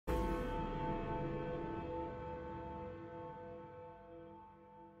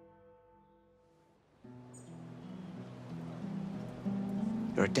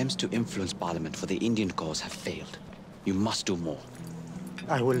Your attempts to influence Parliament for the Indian cause have failed. You must do more.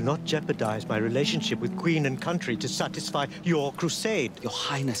 I will not jeopardize my relationship with Queen and country to satisfy your crusade. Your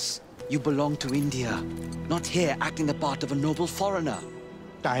Highness, you belong to India, not here acting the part of a noble foreigner.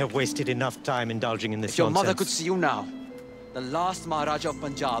 I have wasted enough time indulging in this If your nonsense. mother could see you now, the last Maharaja of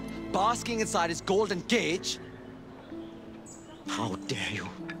Punjab, basking inside his golden cage... How dare you?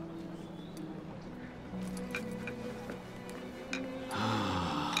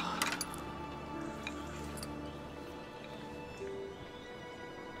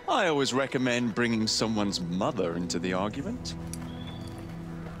 I always recommend bringing someone's mother into the argument.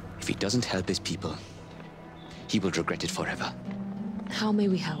 If he doesn't help his people, he will regret it forever. How may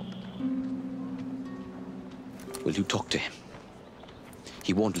we help? Will you talk to him?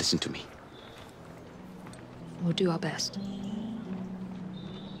 He won't listen to me. We'll do our best.